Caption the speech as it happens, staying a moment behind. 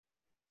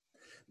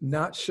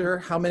Not sure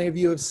how many of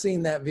you have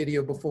seen that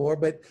video before,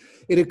 but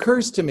it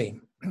occurs to me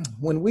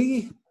when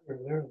we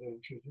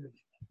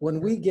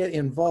get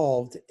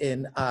involved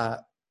in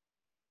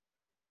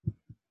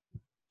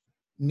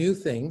new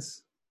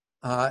things,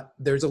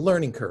 there's a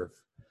learning curve.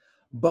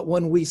 But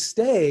when we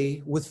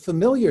stay with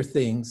familiar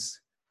things,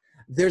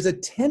 there's a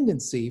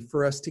tendency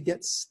for us to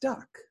get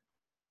stuck.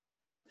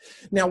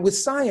 Now, with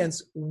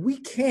science, we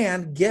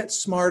can get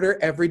smarter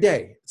every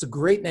day. It's a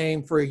great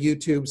name for a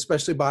YouTube,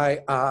 especially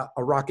by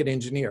a rocket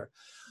engineer.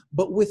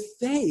 But with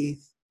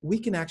faith, we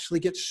can actually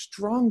get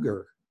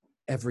stronger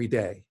every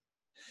day,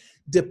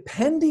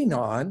 depending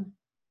on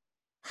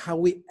how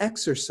we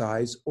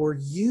exercise or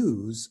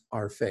use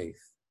our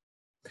faith.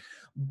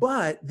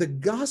 But the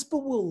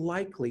gospel will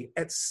likely,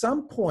 at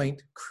some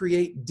point,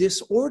 create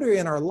disorder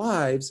in our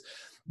lives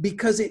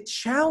because it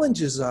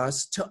challenges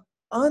us to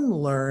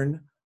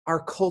unlearn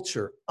our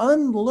culture,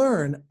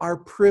 unlearn our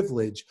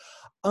privilege,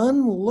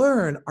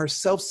 unlearn our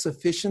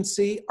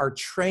self-sufficiency, our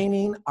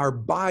training, our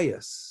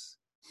bias.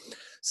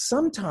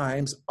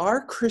 Sometimes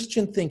our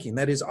Christian thinking,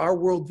 that is our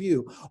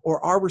worldview,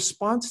 or our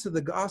response to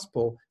the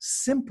gospel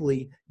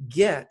simply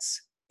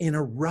gets in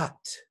a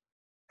rut.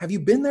 Have you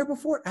been there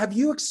before? Have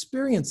you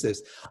experienced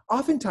this?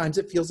 Oftentimes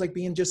it feels like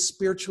being just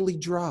spiritually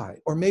dry,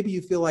 or maybe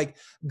you feel like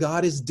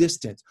God is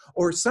distant,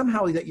 or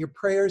somehow that your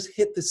prayers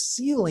hit the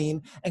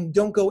ceiling and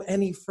don't go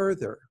any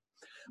further.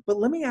 But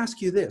let me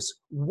ask you this.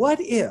 What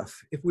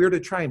if we were to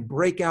try and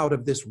break out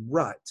of this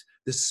rut,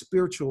 this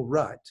spiritual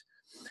rut,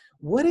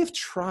 what if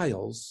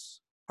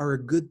trials are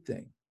a good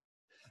thing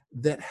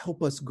that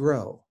help us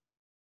grow?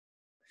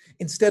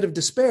 Instead of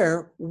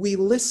despair, we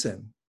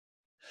listen.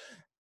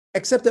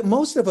 Except that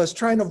most of us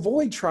try and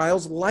avoid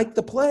trials like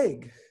the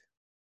plague.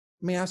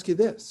 Let me ask you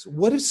this.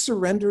 What if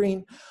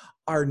surrendering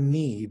our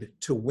need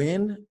to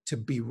win, to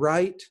be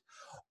right,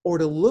 or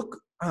to look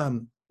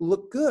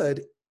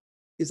good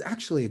is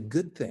actually a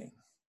good thing?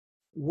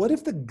 What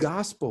if the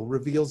gospel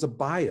reveals a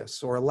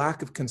bias or a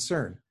lack of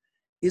concern?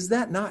 Is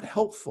that not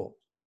helpful?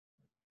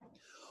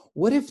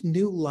 What if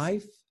new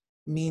life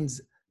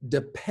means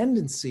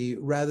dependency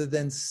rather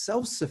than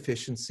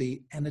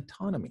self-sufficiency and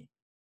autonomy?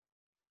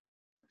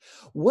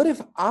 What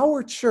if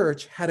our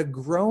church had a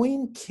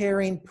growing,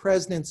 caring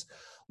presence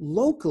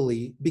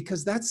locally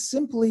because that's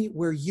simply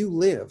where you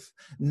live,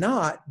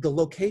 not the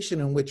location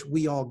in which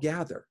we all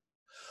gather?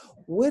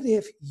 What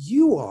if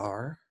you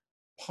are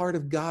part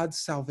of God's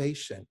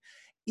salvation,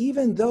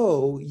 even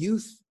though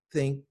you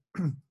think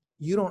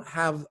you don't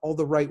have all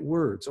the right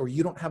words, or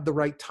you don't have the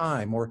right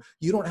time, or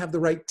you don't have the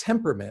right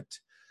temperament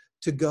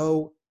to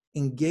go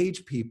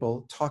engage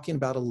people talking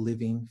about a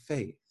living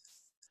faith?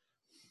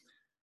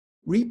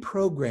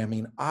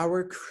 Reprogramming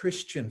our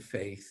Christian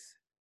faith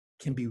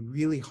can be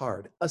really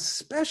hard,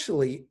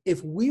 especially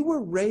if we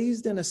were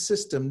raised in a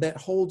system that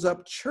holds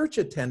up church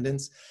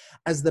attendance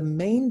as the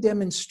main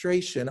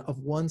demonstration of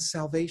one's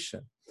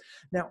salvation.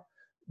 Now,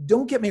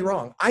 don't get me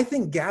wrong. I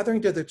think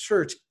gathering to the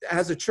church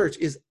as a church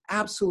is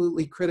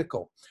absolutely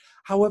critical.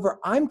 However,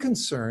 I'm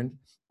concerned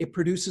it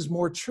produces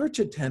more church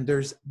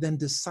attenders than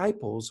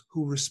disciples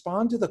who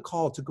respond to the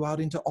call to go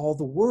out into all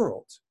the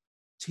world,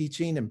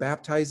 teaching and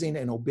baptizing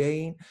and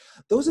obeying.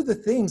 Those are the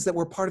things that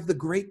were part of the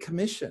Great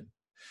Commission.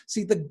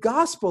 See, the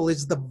gospel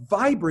is the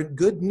vibrant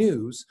good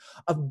news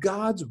of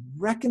God's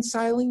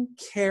reconciling,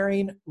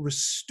 caring,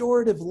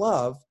 restorative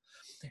love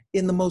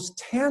in the most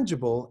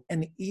tangible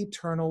and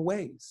eternal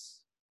ways.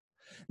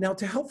 Now,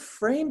 to help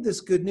frame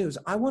this good news,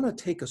 I want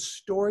to take a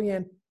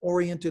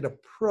story-oriented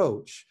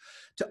approach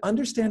to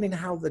understanding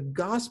how the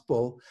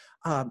gospel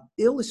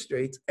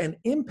illustrates and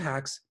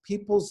impacts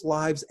people's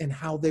lives and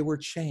how they were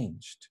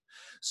changed.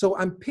 So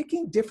I'm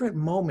picking different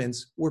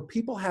moments where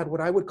people had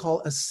what I would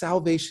call a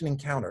salvation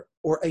encounter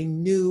or a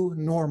new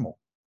normal.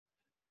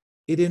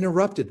 It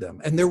interrupted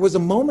them. And there was a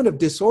moment of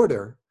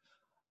disorder,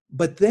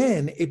 but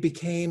then it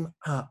became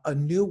a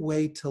new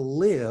way to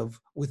live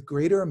with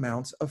greater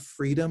amounts of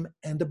freedom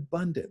and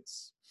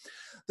abundance.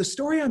 The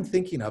story I'm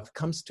thinking of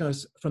comes to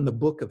us from the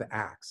book of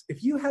Acts.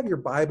 If you have your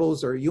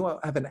Bibles or you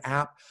have an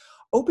app,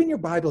 open your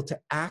Bible to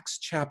Acts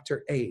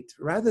chapter 8.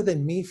 Rather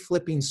than me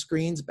flipping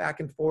screens back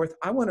and forth,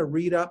 I want to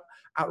read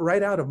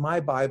right out of my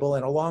Bible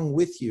and along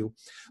with you.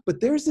 But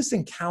there's this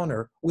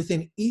encounter with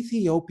an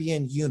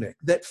Ethiopian eunuch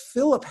that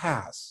Philip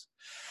has.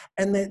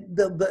 And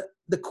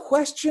the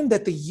question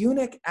that the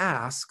eunuch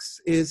asks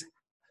is,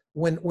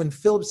 when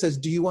Philip says,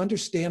 "Do you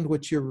understand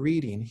what you're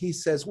reading?" He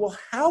says, "Well,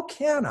 how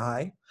can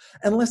I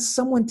unless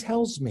someone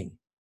tells me?"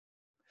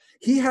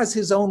 He has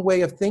his own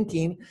way of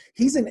thinking.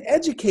 He's an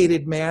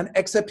educated man,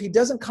 except he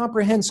doesn't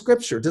comprehend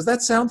scripture. Does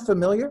that sound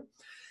familiar?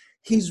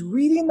 He's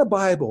reading the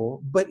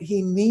Bible, but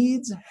he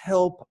needs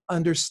help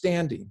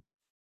understanding.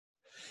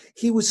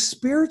 He was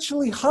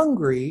spiritually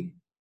hungry,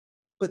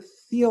 but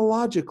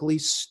theologically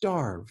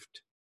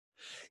starved.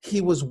 He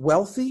was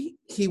wealthy,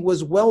 he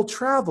was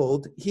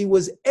well-traveled, he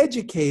was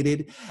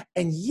educated,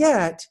 and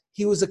yet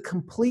he was a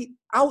complete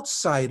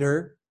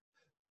outsider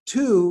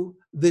to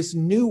this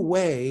new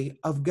way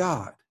of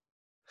God.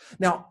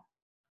 Now,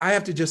 I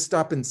have to just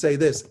stop and say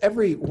this.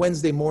 Every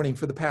Wednesday morning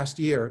for the past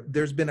year,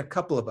 there's been a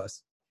couple of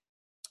us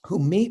who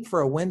meet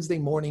for a Wednesday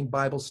morning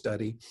Bible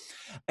study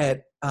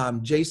at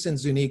Jason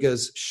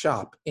Zuniga's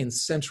shop in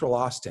Central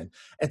Austin.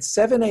 At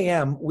 7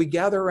 a.m., we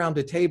gather around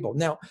a table.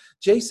 Now,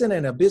 Jason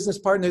and a business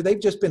partner,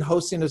 they've just been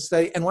hosting a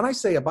study. And when I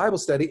say a Bible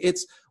study,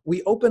 it's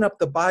we open up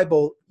the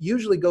Bible,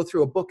 usually go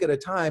through a book at a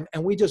time,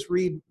 and we just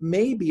read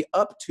maybe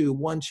up to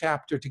one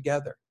chapter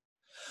together.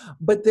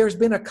 But there's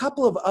been a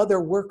couple of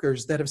other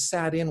workers that have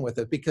sat in with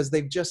it because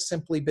they've just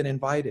simply been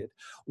invited.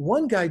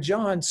 One guy,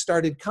 John,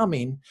 started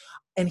coming,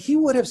 and he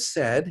would have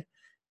said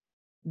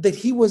that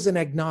he was an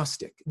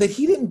agnostic, that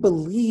he didn't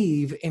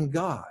believe in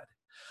God,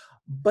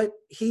 but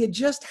he had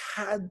just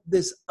had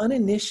this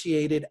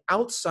uninitiated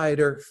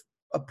outsider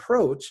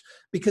approach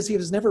because he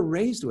was never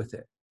raised with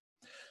it.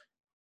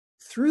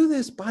 Through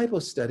this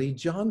Bible study,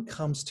 John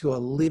comes to a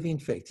living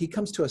faith. He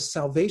comes to a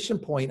salvation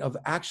point of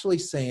actually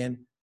saying,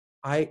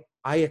 I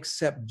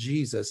accept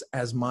Jesus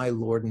as my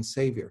Lord and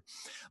Savior.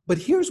 But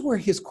here's where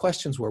his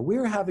questions were. We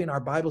were having our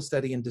Bible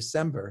study in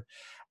December,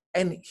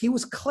 and he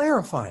was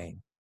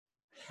clarifying.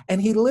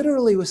 And he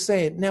literally was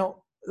saying,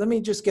 now, let me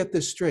just get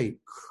this straight.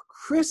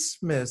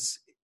 Christmas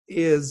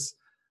it's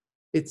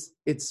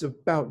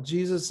about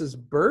Jesus's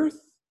birth?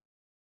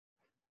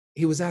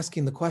 He was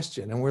asking the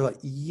question, and we're like,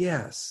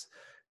 yes,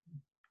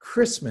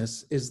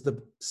 Christmas is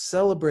the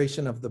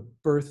celebration of the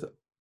birth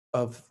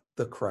of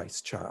the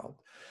Christ child.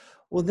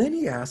 Well, then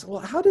he asked, well,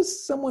 how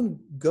does someone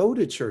go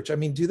to church? I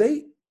mean, do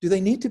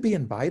they need to be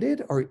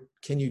invited, or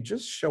can you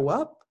just show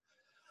up?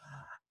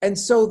 And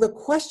so the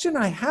question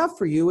I have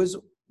for you is,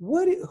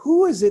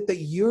 who is it that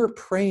you're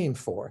praying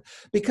for?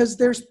 Because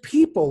there's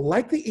people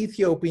like the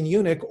Ethiopian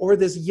eunuch or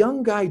this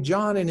young guy,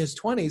 John, in his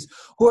 20s,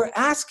 who are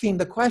asking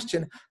the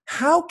question,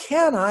 how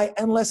can I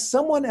unless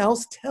someone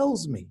else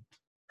tells me?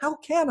 How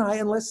can I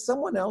unless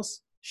someone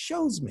else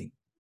shows me?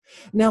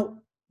 Now,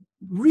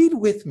 read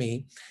with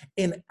me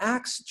in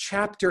Acts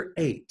chapter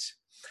 8.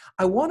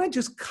 I want to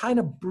just kind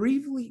of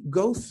briefly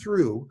go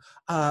through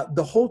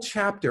the whole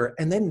chapter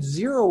and then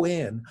zero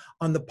in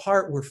on the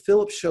part where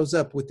Philip shows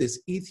up with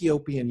this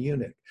Ethiopian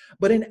eunuch.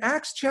 But in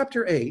Acts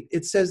chapter 8,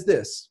 it says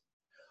this: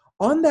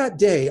 on that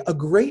day, a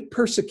great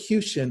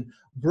persecution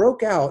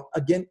broke out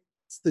against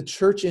the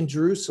church in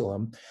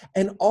Jerusalem,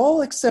 and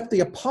all except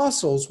the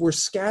apostles were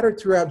scattered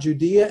throughout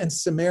Judea and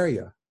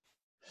Samaria.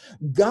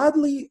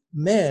 Godly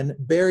men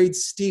buried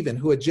Stephen,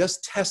 who had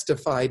just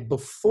testified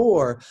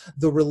before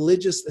the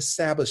religious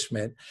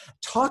establishment,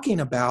 talking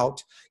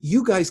about,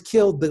 you guys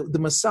killed the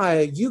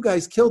Messiah, you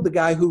guys killed the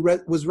guy who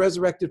was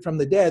resurrected from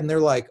the dead. And they're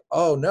like,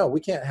 oh no, we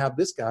can't have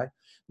this guy.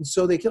 And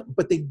so they killed,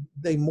 but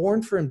they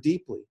mourned for him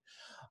deeply.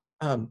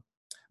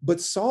 But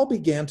Saul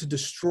began to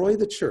destroy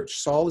the church.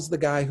 Saul is the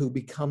guy who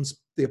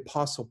becomes the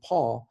Apostle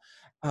Paul.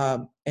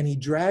 And he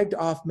dragged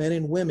off men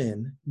and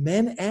women,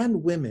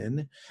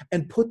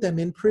 and put them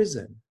in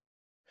prison.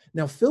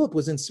 Now, Philip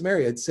was in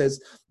Samaria. It says,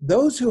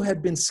 those who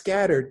had been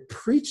scattered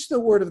preached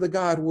the word of the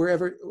God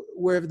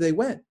wherever they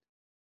went.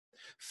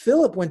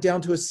 Philip went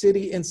down to a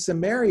city in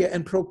Samaria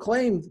and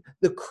proclaimed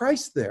the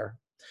Christ there.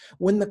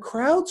 When the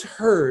crowds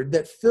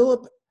heard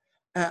Philip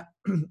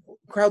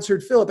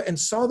and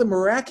saw the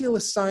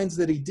miraculous signs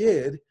that he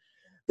did,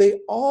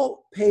 they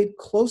all paid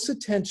close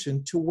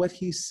attention to what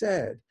he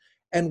said.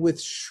 And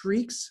with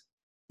shrieks,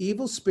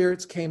 evil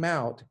spirits came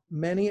out,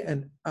 many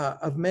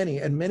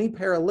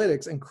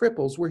paralytics and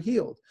cripples were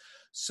healed.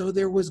 So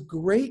there was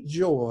great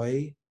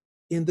joy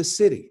in the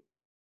city.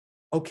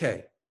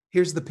 Okay,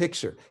 here's the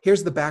picture.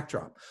 Here's the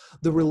backdrop.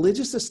 The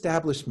religious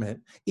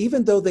establishment,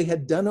 even though they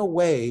had done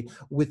away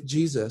with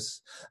Jesus,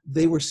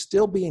 they were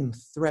still being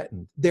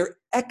threatened. Their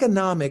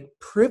economic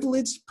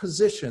privileged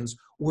positions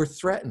were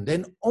threatened,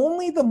 and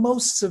only the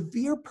most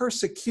severe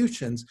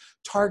persecutions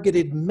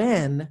targeted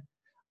men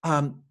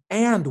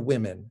and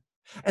women.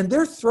 And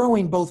they're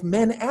throwing both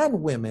men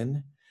and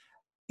women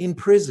in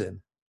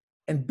prison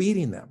and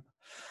beating them.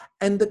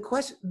 And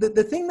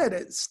the thing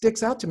that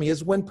sticks out to me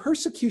is when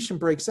persecution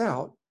breaks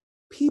out,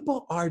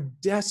 people are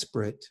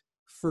desperate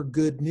for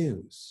good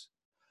news.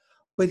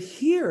 But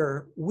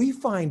here we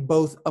find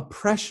both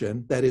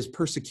oppression, that is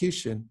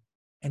persecution,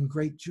 and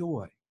great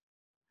joy.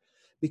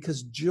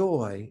 Because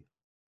joy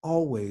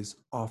always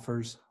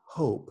offers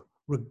hope,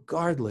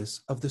 regardless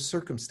of the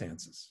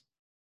circumstances.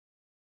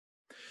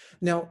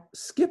 Now,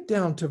 skip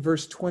down to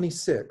verse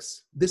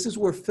 26. This is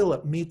where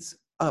Philip meets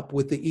up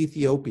with the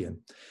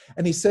Ethiopian.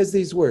 And he says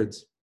these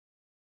words.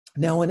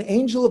 Now, an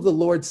angel of the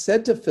Lord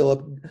said to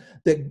Philip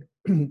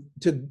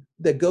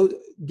that go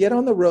get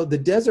on the road, the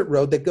desert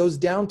road that goes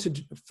down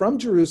from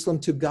Jerusalem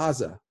to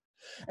Gaza.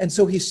 And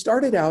so he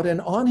started out, and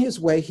on his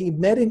way, he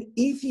met an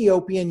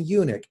Ethiopian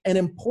eunuch, an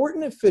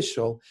important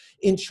official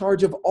in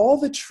charge of all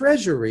the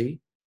treasury.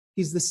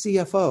 He's the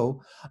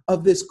CFO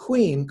of this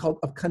queen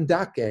of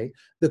Kandake,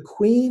 the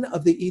queen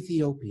of the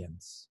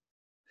Ethiopians.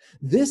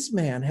 This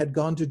man had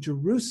gone to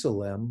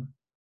Jerusalem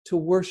to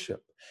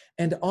worship,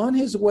 and on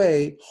his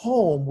way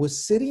home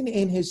was sitting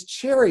in his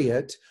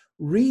chariot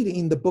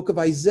reading the book of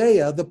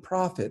Isaiah the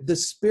prophet. The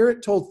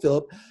Spirit told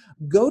Philip,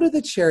 Go to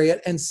the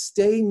chariot and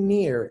stay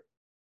near.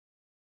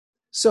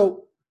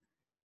 So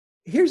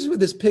here's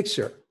this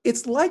picture.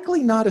 It's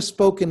likely not a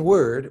spoken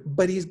word,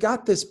 but he's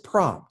got this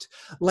prompt,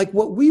 like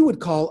what we would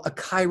call a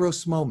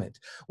kairos moment,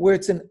 where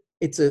it's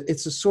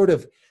a sort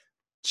of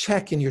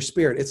check in your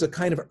spirit. It's a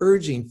kind of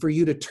urging for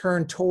you to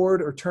turn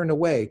toward or turn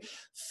away.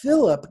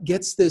 Philip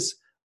gets this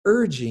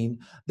urging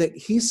that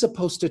he's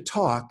supposed to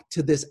talk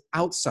to this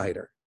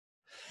outsider,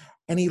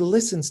 and he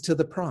listens to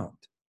the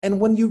prompt. And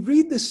when you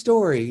read this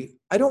story,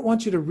 I don't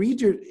want you to read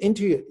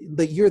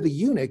that you're the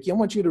eunuch. I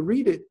want you to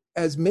read it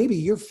as maybe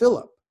you're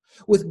Philip,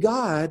 with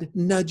God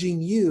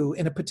nudging you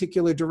in a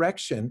particular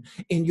direction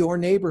in your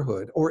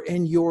neighborhood or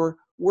in your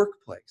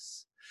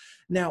workplace.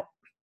 Now,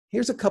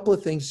 here's a couple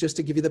of things just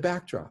to give you the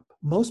backdrop.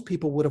 Most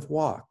people would have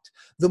walked.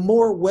 The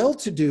more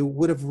well-to-do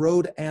would have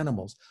rode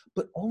animals,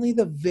 but only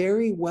the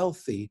very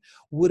wealthy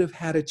would have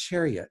had a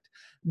chariot,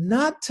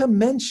 not to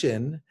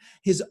mention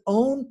his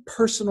own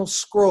personal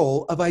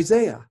scroll of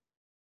Isaiah.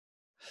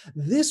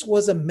 This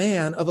was a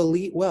man of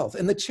elite wealth,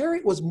 and the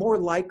chariot was more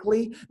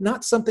likely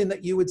not something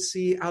that you would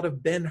see out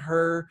of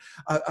Ben-Hur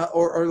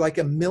or like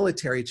a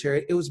military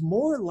chariot. It was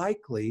more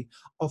likely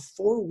a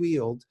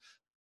four-wheeled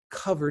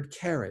covered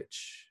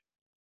carriage.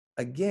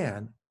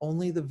 Again,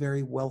 only the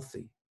very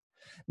wealthy.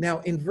 Now,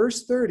 in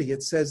verse 30,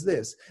 it says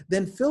this: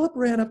 Then Philip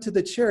ran up to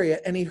the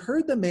chariot, and he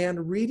heard the man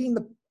reading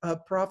the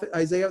prophet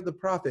Isaiah the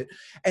prophet,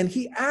 and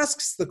he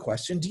asks the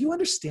question, do you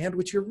understand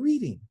what you're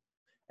reading?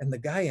 And the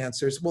guy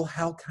answers, well,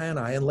 how can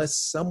I unless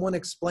someone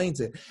explains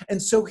it?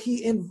 And so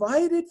he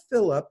invited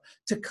Philip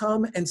to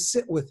come and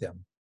sit with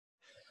him.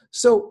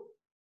 So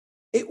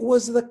it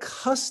was the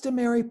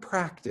customary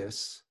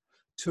practice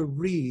to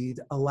read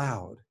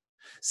aloud.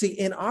 See,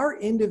 in our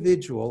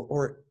individual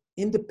or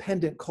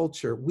independent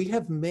culture, we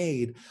have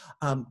made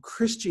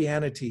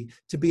Christianity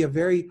to be a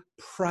very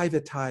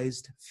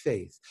privatized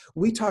faith.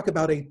 We talk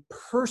about a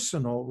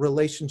personal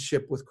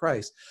relationship with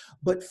Christ,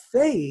 but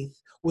faith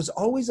was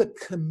always a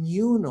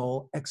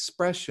communal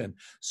expression.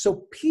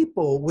 So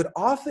people would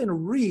often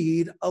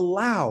read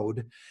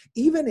aloud,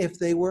 even if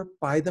they were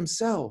by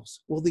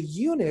themselves. Well, the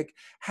eunuch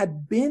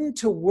had been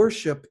to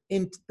worship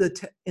in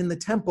the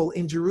temple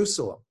in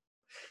Jerusalem.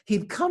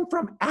 He'd come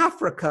from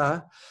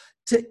Africa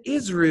to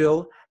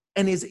Israel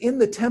and is in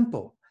the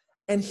temple.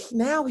 And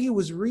now he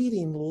was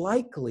reading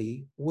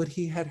likely what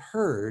he had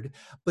heard,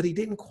 but he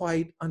didn't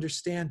quite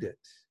understand it.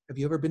 Have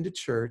you ever been to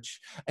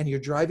church and you're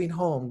driving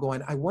home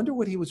going, I wonder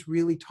what he was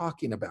really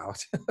talking about?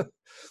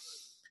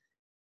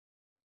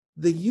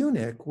 The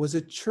eunuch was a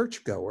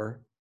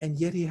churchgoer, and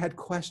yet he had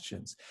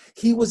questions.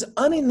 He was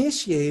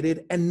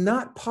uninitiated and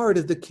not part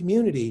of the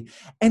community,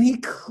 and he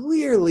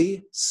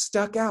clearly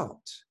stuck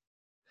out.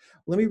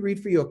 Let me read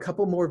for you a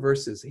couple more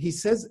verses. He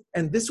says,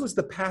 and this was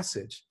the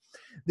passage.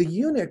 The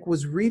eunuch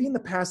was reading the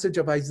passage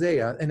of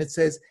Isaiah, and it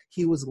says,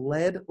 he was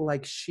led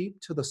like sheep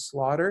to the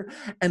slaughter,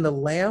 and the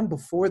lamb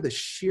before the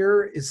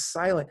shearer is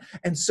silent.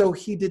 And so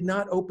he did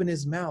not open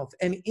his mouth.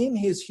 And in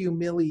his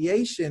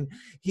humiliation,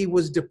 he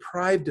was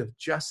deprived of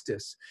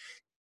justice.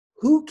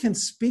 Who can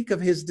speak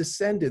of his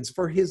descendants?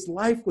 For his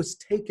life was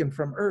taken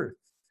from earth.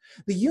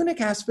 The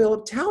eunuch asked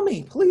Philip, tell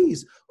me,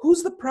 please,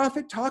 who's the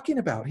prophet talking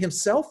about,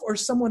 himself or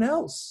someone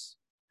else?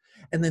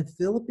 And then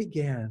Philip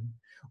began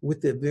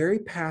with the very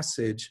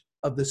passage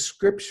of the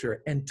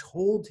scripture and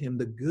told him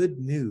the good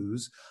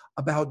news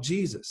about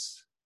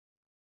Jesus.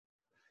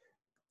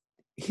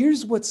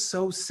 Here's what's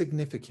so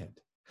significant.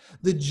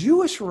 The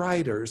Jewish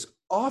writers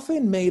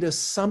often made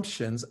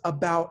assumptions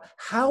about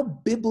how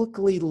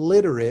biblically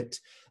literate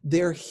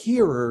their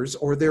hearers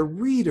or their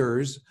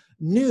readers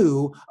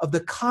knew of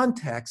the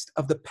context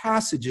of the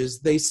passages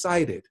they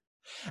cited.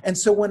 And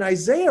so when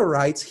Isaiah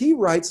writes, he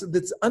writes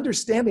this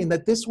understanding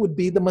that this would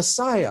be the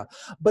Messiah.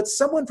 But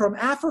someone from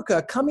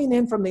Africa coming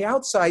in from the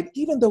outside,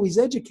 even though he's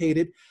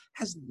educated,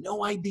 has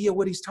no idea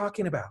what he's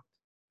talking about.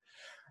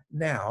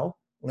 Now,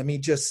 let me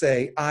just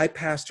say,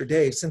 Pastor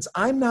Dave, since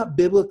I'm not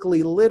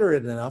biblically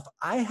literate enough,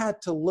 I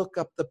had to look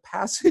up the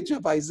passage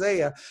of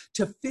Isaiah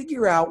to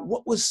figure out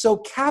what was so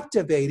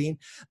captivating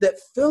that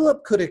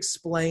Philip could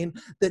explain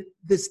that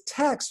this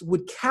text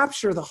would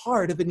capture the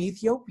heart of an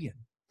Ethiopian.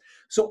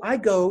 So I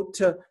go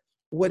to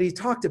what he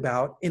talked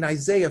about in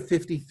Isaiah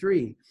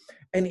 53.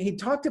 And he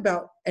talked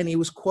about, and he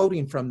was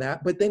quoting from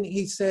that, but then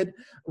he said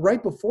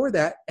right before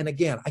that, and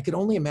again, I could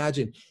only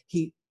imagine,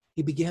 he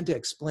began to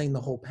explain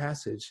the whole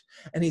passage.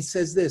 And he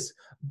says this,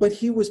 but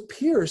he was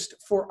pierced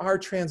for our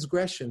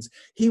transgressions.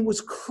 He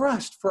was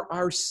crushed for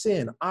our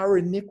sin, our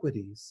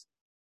iniquities.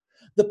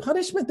 The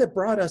punishment that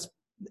brought us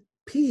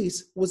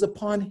peace was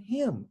upon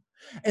him.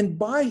 And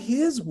by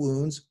his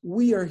wounds,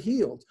 we are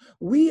healed.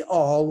 We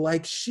all,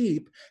 like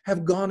sheep,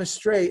 have gone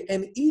astray,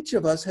 and each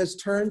of us has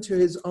turned to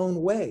his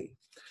own way.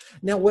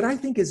 Now, what I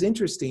think is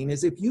interesting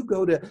is if you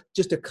go to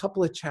just a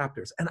couple of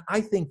chapters, and I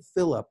think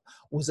Philip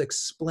was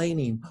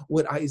explaining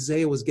what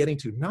Isaiah was getting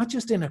to, not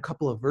just in a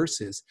couple of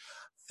verses.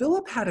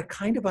 Philip had a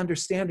kind of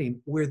understanding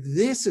where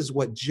this is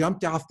what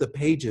jumped off the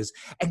pages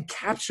and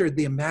captured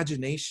the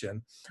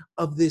imagination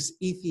of this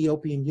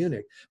Ethiopian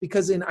eunuch.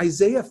 Because in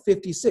Isaiah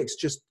 56,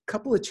 just a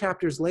couple of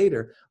chapters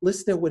later,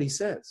 listen to what he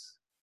says.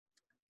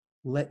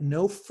 Let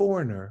no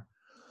foreigner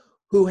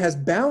who has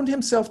bound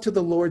himself to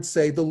the Lord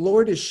say, the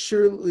Lord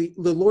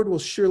will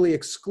surely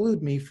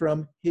exclude me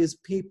from his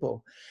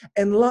people.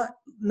 And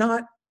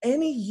not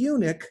any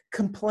eunuch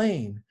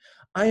complain,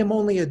 I am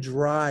only a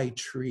dry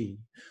tree.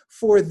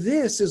 For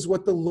this is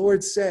what the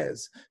Lord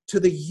says, to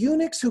the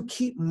eunuchs who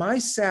keep my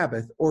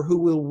Sabbath or who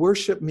will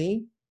worship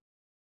me,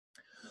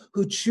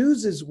 who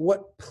chooses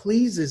what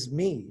pleases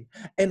me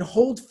and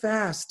hold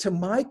fast to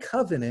my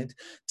covenant,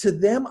 to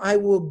them I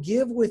will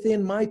give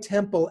within my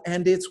temple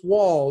and its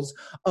walls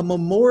a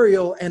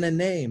memorial and a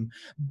name,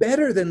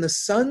 better than the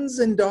sons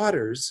and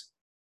daughters,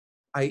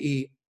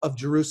 i.e., of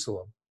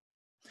Jerusalem.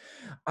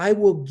 I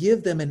will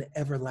give them an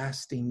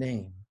everlasting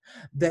name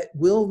that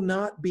will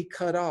not be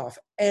cut off,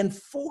 and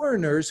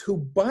foreigners who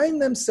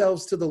bind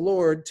themselves to the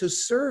Lord to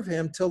serve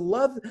him, to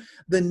love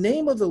the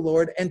name of the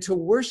Lord and to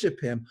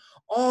worship him,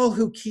 all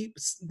who keep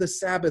the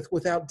Sabbath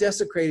without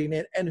desecrating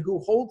it and who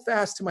hold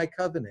fast to my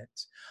covenant.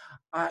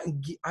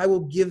 I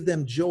will give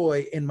them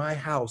joy in my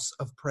house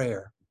of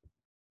prayer.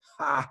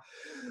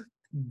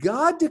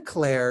 God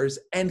declares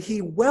and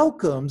he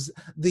welcomes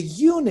the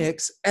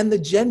eunuchs and the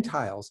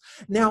Gentiles.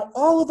 Now,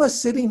 all of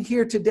us sitting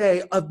here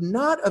today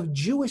not of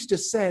Jewish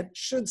descent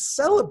should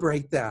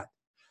celebrate that,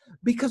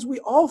 because we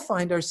all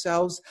find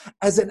ourselves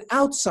as an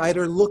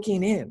outsider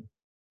looking in.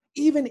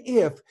 Even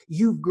if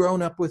you've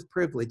grown up with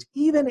privilege,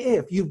 even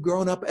if you've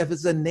grown up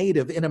as a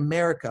native in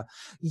America,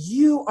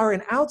 you are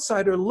an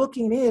outsider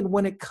looking in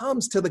when it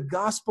comes to the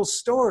gospel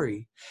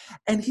story.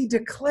 And he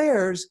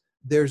declares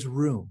there's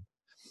room.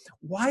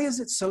 Why is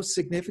it so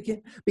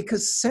significant?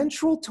 Because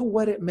central to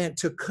what it meant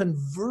to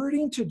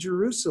converting to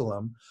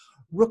Jerusalem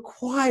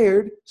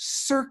required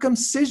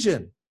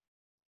circumcision.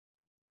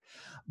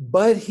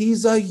 But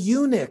he's a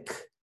eunuch.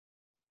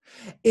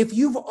 If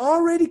you've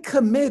already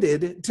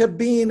committed to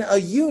being a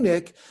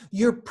eunuch,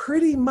 you're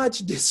pretty much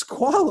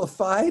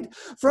disqualified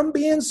from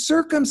being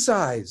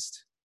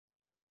circumcised.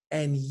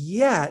 And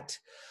yet,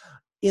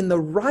 in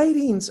the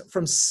writings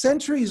from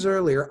centuries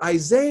earlier,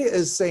 Isaiah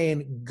is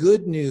saying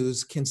good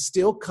news can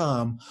still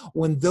come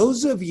when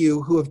those of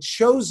you who have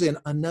chosen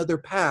another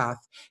path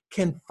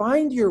can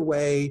find your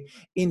way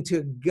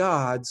into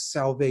God's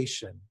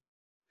salvation.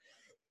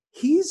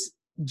 He's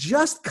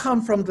just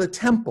come from the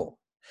temple.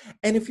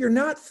 And if you're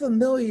not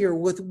familiar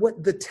with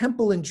what the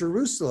temple in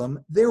Jerusalem,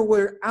 there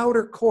were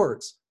outer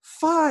courts,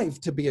 5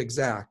 to be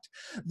exact.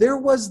 There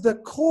was the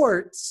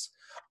courts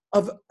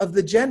of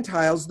the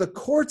Gentiles, the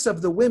courts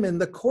of the women,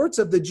 the courts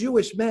of the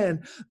Jewish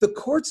men, the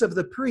courts of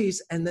the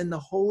priests, and then the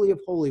Holy of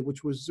Holies,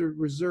 which was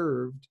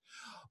reserved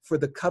for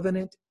the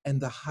covenant and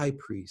the high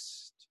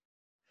priest.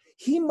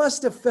 He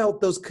must have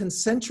felt those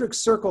concentric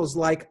circles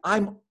like,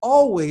 I'm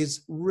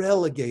always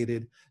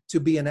relegated to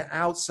be an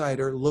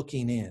outsider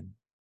looking in.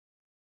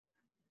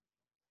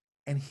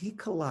 And he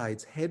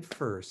collides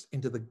headfirst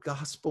into the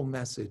gospel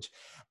message,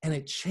 and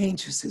it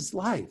changes his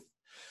life.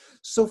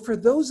 So for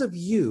those of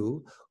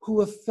you who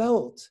have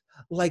felt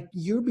like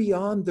you're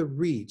beyond the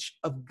reach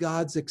of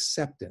God's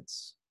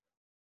acceptance,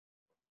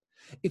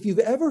 if you've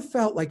ever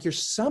felt like you're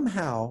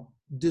somehow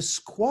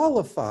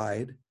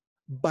disqualified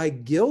by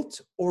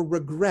guilt or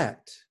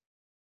regret,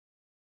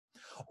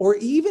 or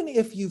even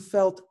if you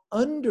felt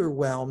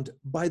underwhelmed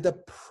by the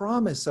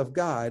promise of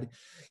God,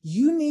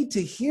 you need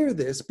to hear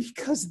this,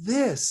 because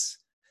this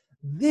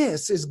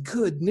is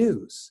good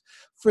news.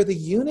 For the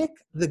eunuch,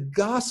 the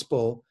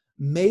gospel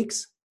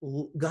makes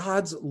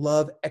God's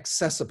love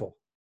accessible.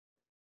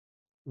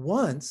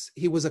 Once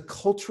he was a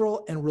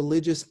cultural and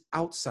religious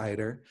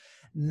outsider.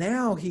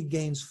 Now he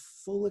gains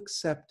full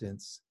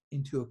acceptance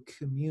into a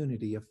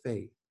community of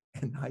faith.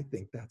 And I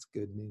think that's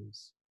good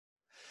news.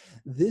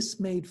 This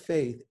made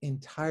faith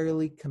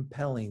entirely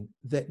compelling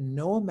that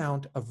no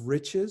amount of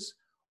riches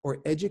or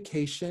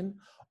education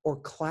or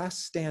class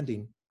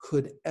standing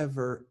could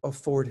ever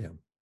afford him.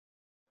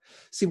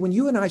 See, when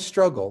you and I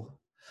struggle,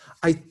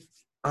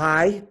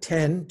 I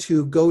tend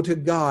to go to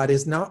God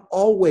is not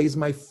always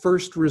my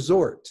first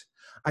resort.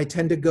 I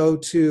tend to go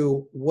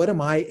to, what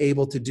am I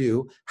able to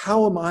do?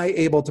 How am I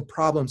able to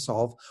problem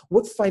solve?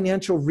 What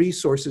financial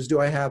resources do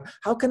I have?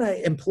 How can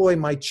I employ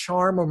my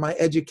charm or my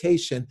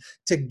education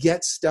to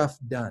get stuff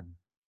done?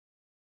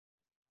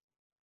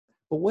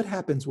 But what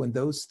happens when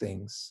those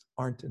things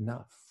aren't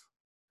enough?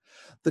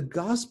 The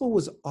gospel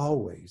was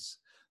always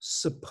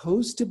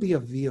supposed to be a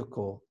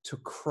vehicle to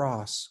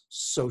cross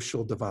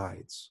social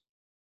divides.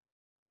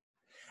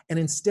 And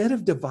instead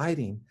of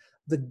dividing,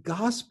 the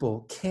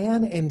gospel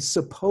can and is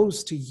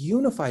supposed to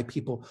unify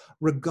people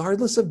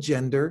regardless of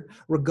gender,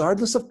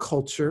 regardless of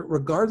culture,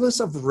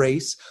 regardless of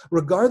race,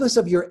 regardless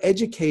of your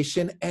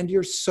education and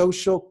your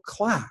social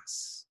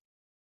class.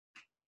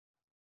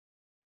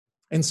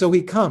 And so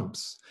he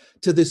comes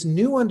to this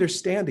new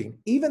understanding,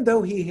 even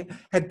though he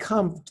had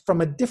come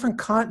from a different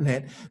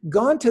continent,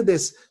 gone to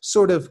this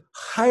sort of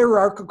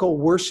hierarchical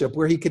worship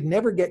where he could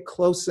never get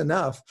close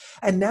enough.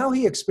 And now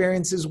he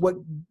experiences what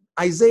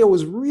Isaiah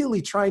was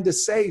really trying to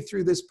say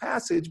through this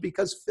passage,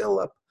 because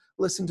Philip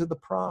listened to the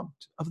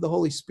prompt of the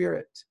Holy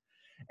Spirit.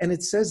 And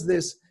it says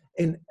this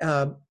in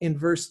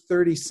verse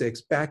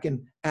 36, back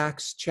in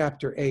Acts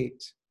chapter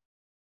 8.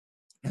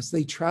 As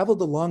they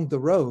traveled along the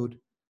road,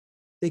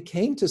 they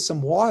came to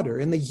some water,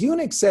 and the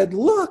eunuch said,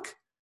 "Look,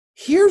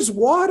 here's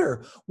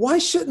water. Why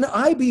shouldn't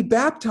I be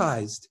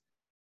baptized?"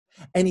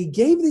 And he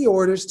gave the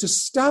orders to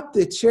stop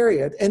the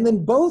chariot, and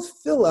then both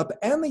Philip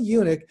and the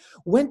eunuch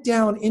went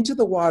down into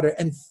the water,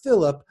 and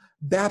Philip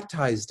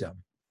baptized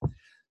him.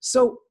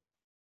 So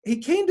he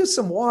came to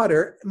some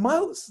water,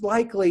 most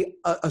likely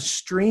a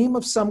stream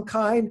of some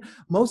kind,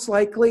 most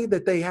likely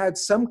that they had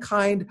some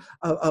kind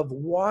of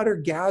water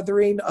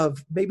gathering,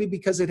 of maybe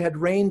because it had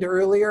rained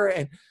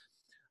earlier.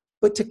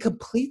 But to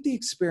complete the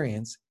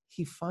experience,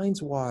 he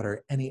finds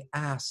water and he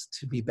asks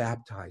to be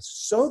baptized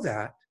so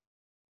that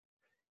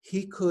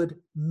he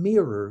could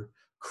mirror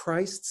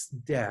Christ's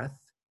death,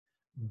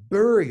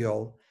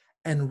 burial,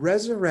 and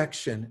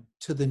resurrection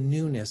to the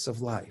newness of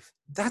life.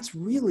 That's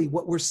really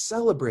what we're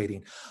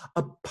celebrating,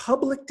 a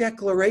public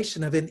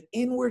declaration of an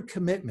inward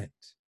commitment.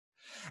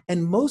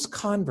 And most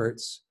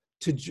converts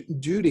to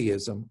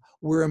Judaism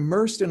were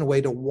immersed in a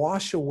way to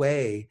wash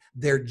away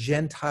their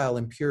Gentile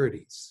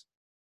impurities.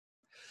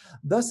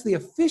 Thus, the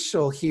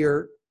official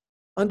here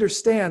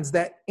understands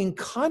that in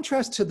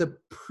contrast to the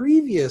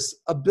previous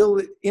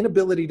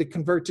inability to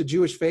convert to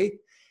Jewish faith,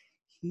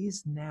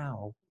 he's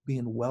now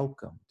being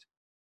welcomed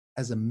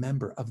as a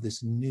member of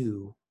this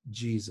new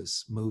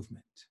Jesus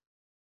movement.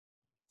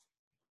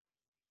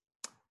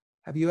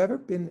 Have you ever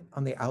been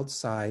on the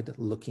outside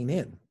looking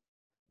in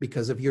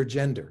because of your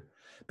gender,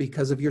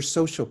 because of your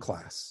social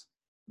class,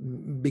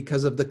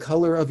 because of the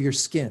color of your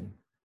skin?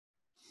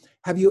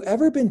 Have you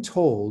ever been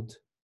told,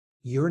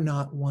 "You're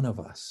not one of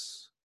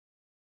us"?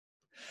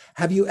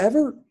 Have you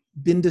ever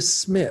been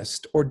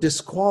dismissed or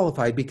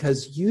disqualified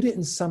because you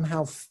didn't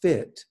somehow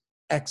fit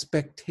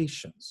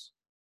expectations?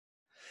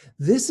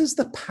 This is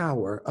the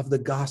power of the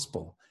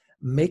gospel,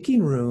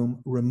 making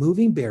room,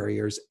 removing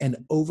barriers,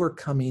 and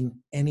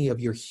overcoming any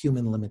of your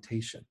human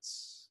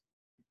limitations.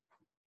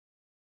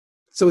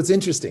 So it's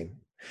interesting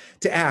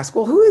to ask,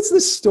 well, who is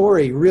this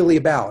story really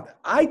about?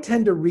 I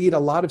tend to read a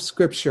lot of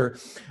scripture,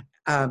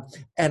 and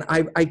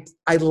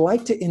I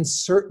like to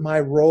insert my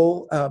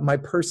role, my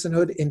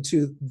personhood,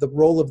 into the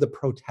role of the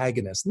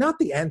protagonist, not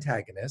the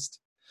antagonist.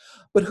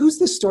 But who's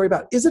this story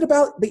about? Is it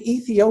about the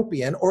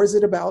Ethiopian, or is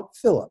it about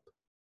Philip?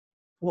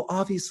 Well,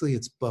 obviously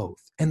it's both,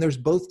 and there's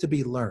both to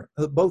be learned,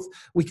 both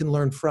we can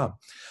learn from.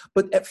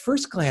 But at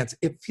first glance,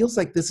 it feels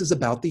like this is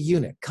about the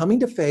eunuch coming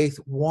to faith,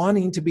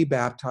 wanting to be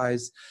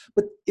baptized.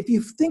 But if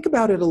you think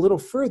about it a little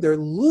further,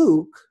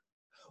 Luke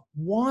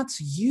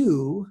wants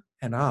you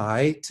and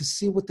I to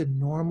see what the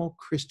normal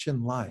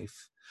Christian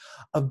life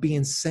of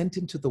being sent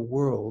into the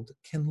world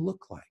can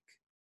look like.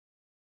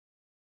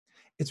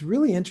 It's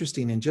really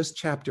interesting. In just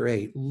chapter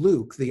 8,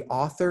 Luke, the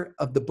author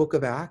of the book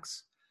of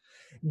Acts,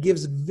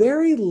 gives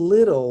very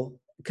little,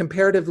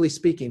 comparatively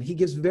speaking, he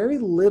gives very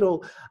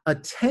little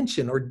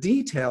attention or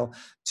detail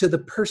to the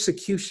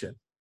persecution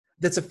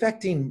that's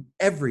affecting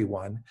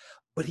everyone,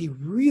 but he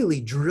really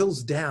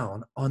drills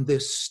down on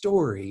this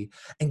story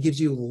and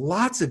gives you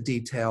lots of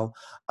detail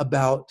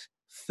about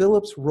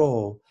Philip's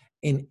role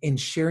in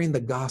sharing the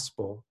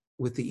gospel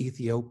with the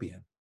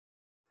Ethiopian.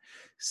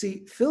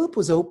 See, Philip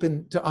was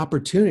open to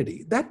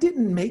opportunity. That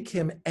didn't make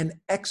him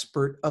an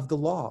expert of the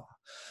law.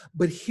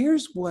 But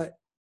here's what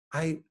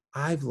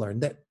I've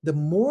learned, that the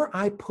more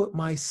I put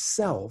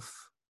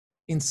myself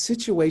in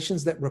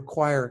situations that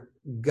require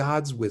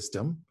God's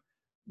wisdom,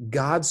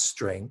 God's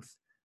strength,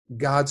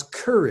 God's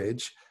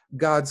courage,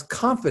 God's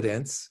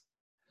confidence,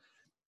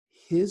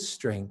 his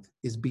strength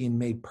is being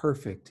made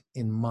perfect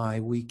in my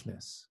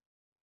weakness.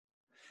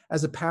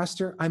 As a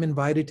pastor, I'm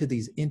invited to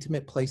these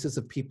intimate places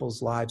of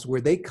people's lives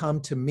where they come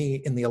to me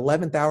in the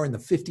 11th hour, in the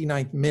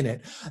 59th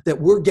minute,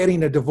 that we're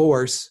getting a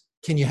divorce.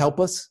 Can you help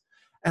us?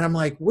 And I'm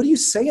like, what do you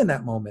say in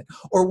that moment?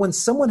 Or when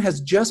someone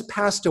has just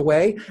passed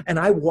away and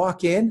I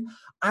walk in,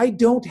 I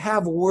don't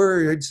have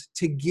words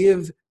to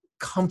give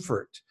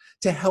comfort,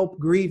 to help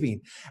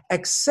grieving,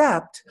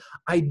 except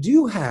I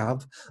do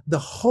have the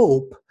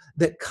hope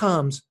that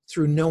comes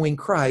through knowing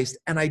Christ.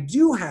 And I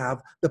do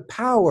have the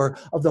power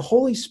of the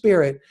Holy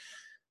Spirit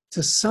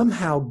to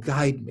somehow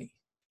guide me.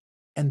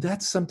 And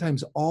that's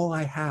sometimes all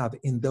I have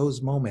in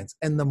those moments.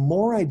 And the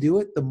more I do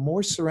it, the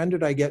more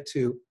surrendered I get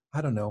to,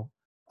 I don't know,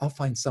 I'll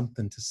find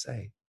something to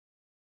say.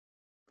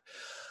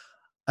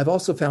 I've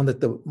also found that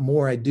the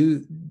more I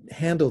do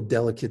handle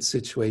delicate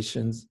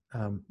situations,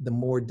 the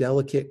more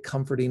delicate,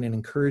 comforting, and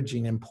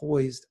encouraging and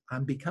poised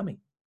I'm becoming.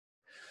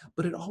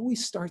 But it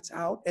always starts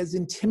out as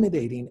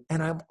intimidating,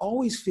 and I'm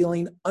always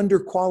feeling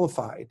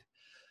underqualified.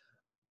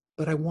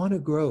 But I want to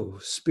grow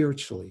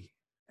spiritually.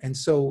 And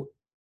so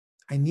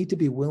I need to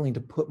be willing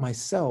to put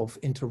myself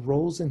into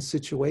roles and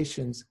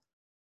situations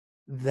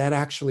that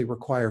actually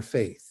require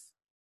faith.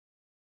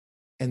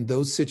 And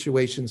those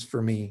situations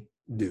for me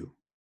do.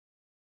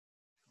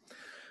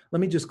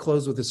 Let me just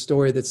close with a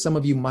story that some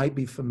of you might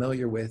be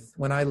familiar with.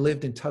 When I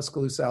lived in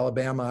Tuscaloosa,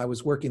 Alabama, I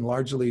was working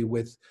largely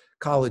with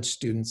college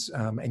students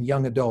and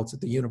young adults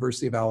at the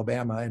University of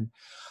Alabama. And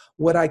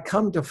what I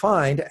come to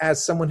find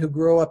as someone who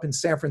grew up in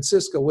San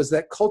Francisco was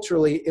that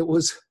culturally it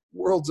was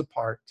worlds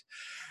apart.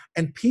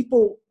 And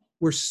people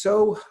were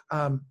so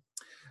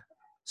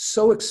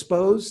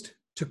exposed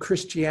to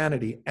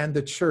Christianity and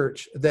the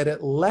church that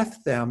it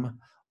left them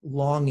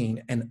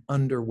longing and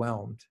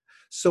underwhelmed.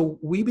 So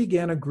we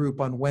began a group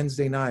on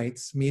Wednesday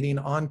nights meeting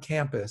on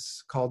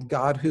campus called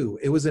God Who.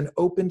 It was an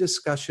open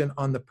discussion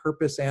on the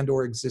purpose and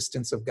or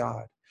existence of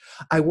God.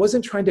 I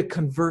wasn't trying to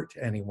convert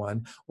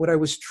anyone. What I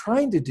was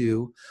trying to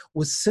do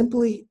was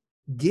simply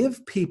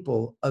give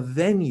people a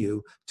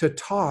venue to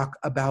talk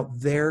about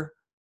their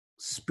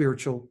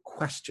spiritual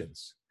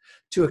questions,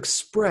 to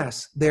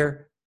express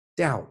their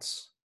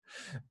doubts.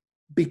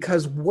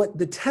 Because what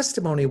the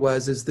testimony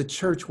was is the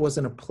church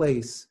wasn't a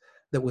place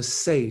that was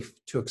safe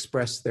to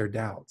express their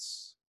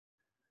doubts.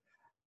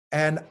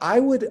 And I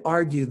would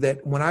argue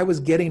that when I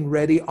was getting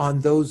ready on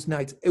those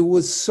nights, it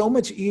was so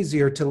much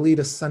easier to lead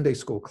a Sunday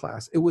school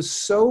class. It was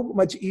so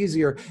much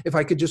easier if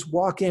I could just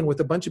walk in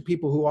with a bunch of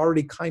people who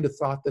already kind of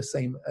thought the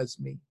same as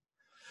me.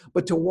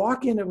 But to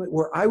walk in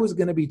where I was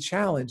going to be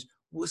challenged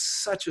was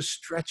such a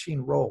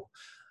stretching role.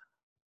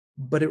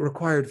 But it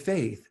required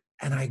faith,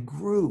 and I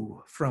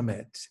grew from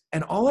it.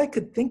 And all I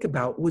could think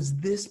about was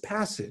this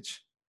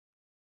passage.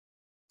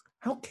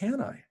 How can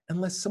I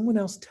unless someone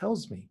else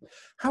tells me?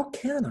 How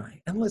can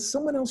I unless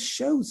someone else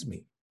shows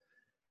me?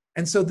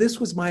 And so this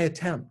was my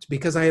attempt,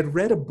 because I had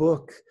read a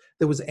book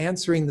that was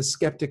answering the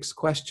skeptic's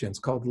questions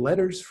called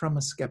Letters from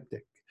a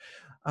Skeptic.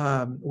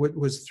 It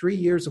was 3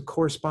 years of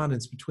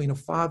correspondence between a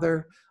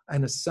father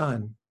and a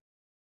son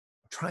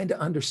trying to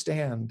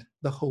understand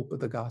the hope of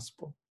the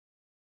gospel.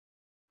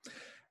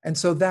 And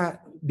so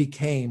that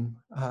became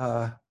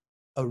a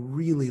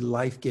really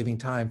life-giving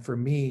time for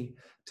me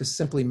to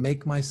simply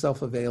make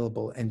myself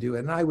available and do it.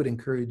 And I would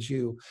encourage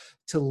you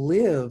to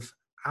live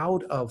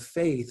out of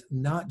faith,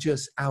 not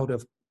just out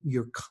of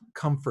your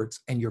comforts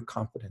and your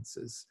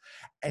confidences.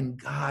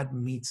 And God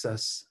meets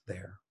us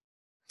there.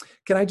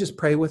 Can I just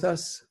pray with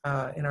us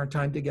in our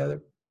time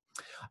together?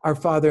 Our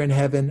Father in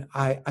heaven,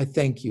 I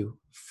thank you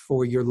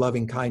for your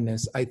loving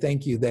kindness. I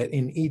thank you that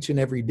in each and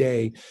every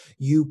day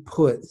you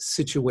put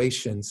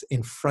situations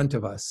in front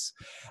of us,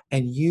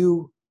 and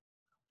you're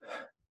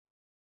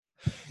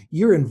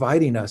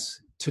inviting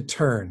us to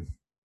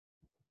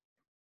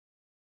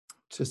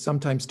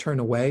sometimes turn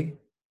away,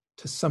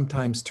 to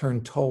sometimes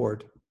turn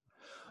toward.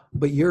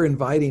 But you're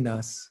inviting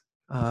us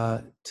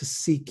to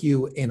seek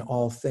you in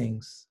all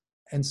things.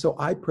 And so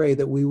I pray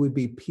that we would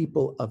be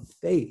people of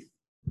faith,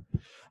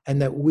 and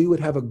that we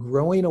would have a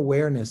growing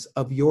awareness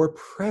of your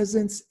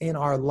presence in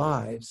our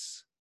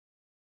lives.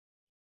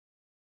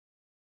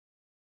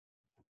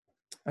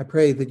 I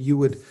pray that you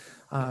would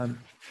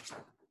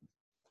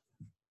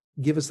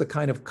give us the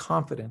kind of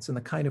confidence and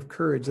the kind of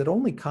courage that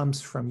only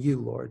comes from you,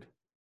 Lord.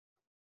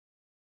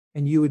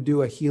 And you would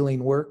do a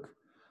healing work,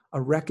 a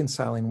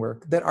reconciling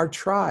work, that our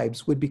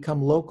tribes would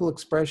become local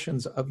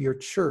expressions of your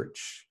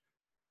church,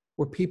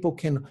 where people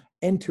can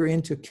enter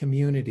into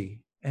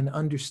community and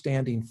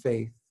understanding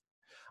faith.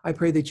 I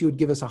pray that you would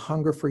give us a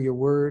hunger for your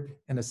word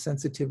and a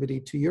sensitivity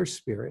to your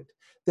spirit,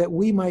 that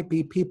we might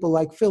be people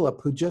like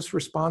Philip, who just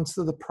responds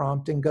to the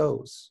prompt and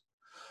goes.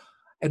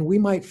 And we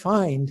might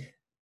find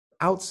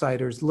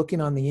outsiders looking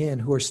on the in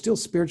who are still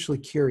spiritually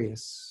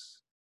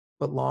curious,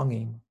 but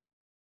longing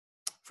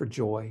for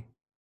joy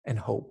and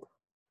hope.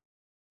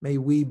 May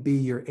we be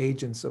your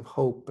agents of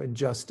hope and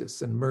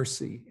justice and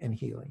mercy and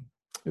healing.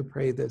 We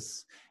pray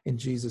this in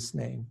Jesus'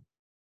 name.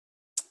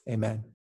 Amen.